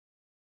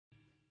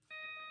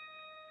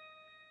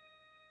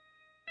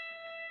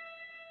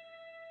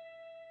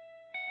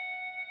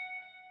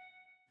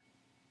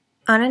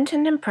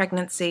Unintended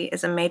pregnancy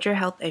is a major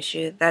health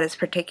issue that is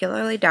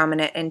particularly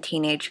dominant in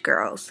teenage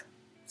girls.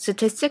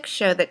 Statistics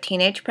show that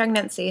teenage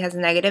pregnancy has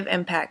negative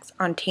impacts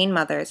on teen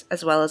mothers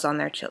as well as on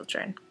their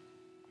children.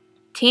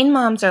 Teen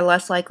moms are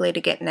less likely to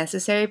get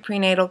necessary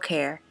prenatal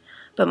care,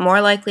 but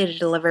more likely to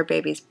deliver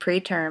babies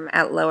preterm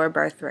at lower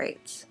birth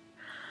rates.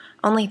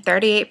 Only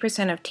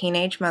 38% of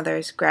teenage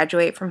mothers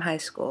graduate from high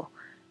school,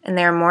 and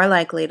they are more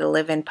likely to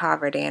live in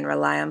poverty and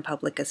rely on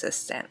public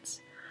assistance.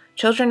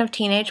 Children of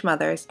teenage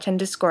mothers tend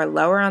to score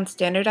lower on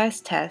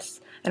standardized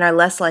tests and are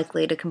less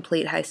likely to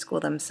complete high school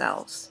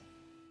themselves.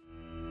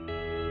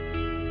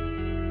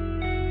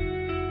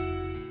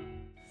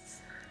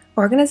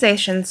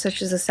 Organizations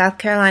such as the South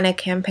Carolina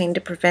Campaign to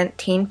Prevent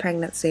Teen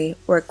Pregnancy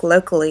work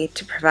locally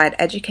to provide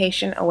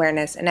education,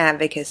 awareness, and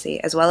advocacy,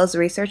 as well as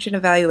research and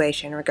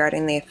evaluation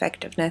regarding the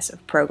effectiveness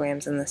of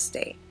programs in the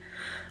state.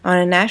 On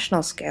a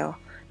national scale,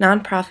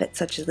 nonprofits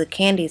such as the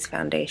Candies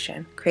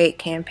Foundation create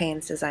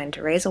campaigns designed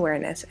to raise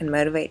awareness and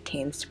motivate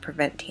teens to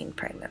prevent teen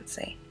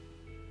pregnancy.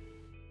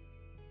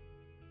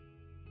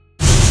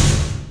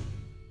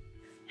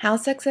 How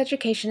sex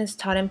education is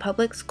taught in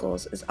public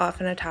schools is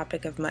often a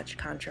topic of much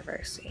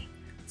controversy.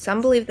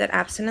 Some believe that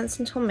abstinence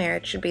until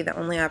marriage should be the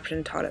only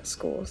option taught at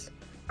schools.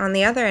 On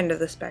the other end of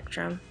the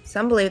spectrum,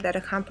 some believe that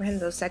a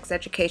comprehensive sex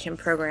education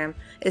program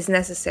is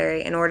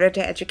necessary in order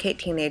to educate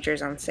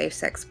teenagers on safe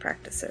sex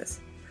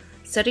practices.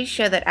 Studies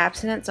show that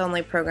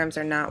abstinence-only programs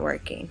are not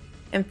working.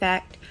 In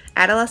fact,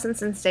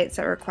 adolescents in states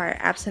that require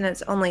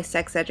abstinence-only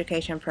sex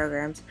education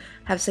programs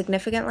have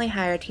significantly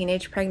higher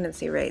teenage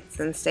pregnancy rates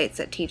than states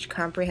that teach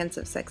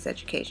comprehensive sex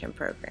education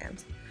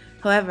programs.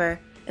 However,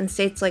 in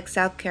states like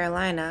South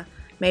Carolina,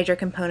 major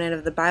component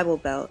of the Bible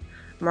Belt,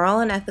 moral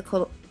and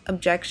ethical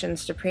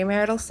objections to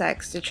premarital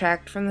sex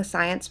detract from the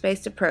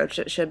science-based approach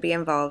that should be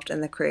involved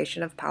in the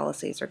creation of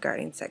policies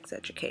regarding sex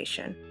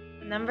education.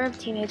 The number of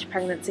teenage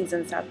pregnancies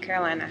in South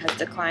Carolina has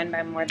declined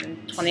by more than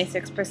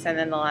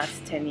 26% in the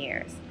last 10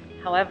 years.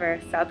 However,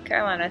 South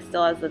Carolina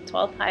still has the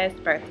 12th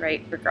highest birth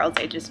rate for girls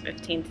ages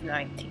 15 to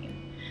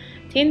 19.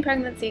 Teen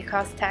pregnancy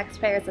costs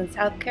taxpayers in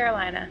South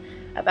Carolina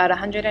about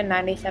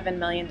 $197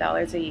 million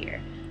a year,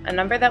 a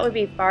number that would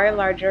be far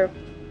larger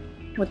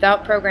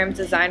without programs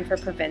designed for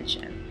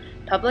prevention.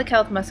 Public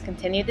health must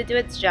continue to do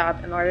its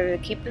job in order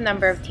to keep the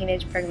number of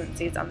teenage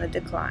pregnancies on the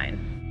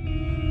decline.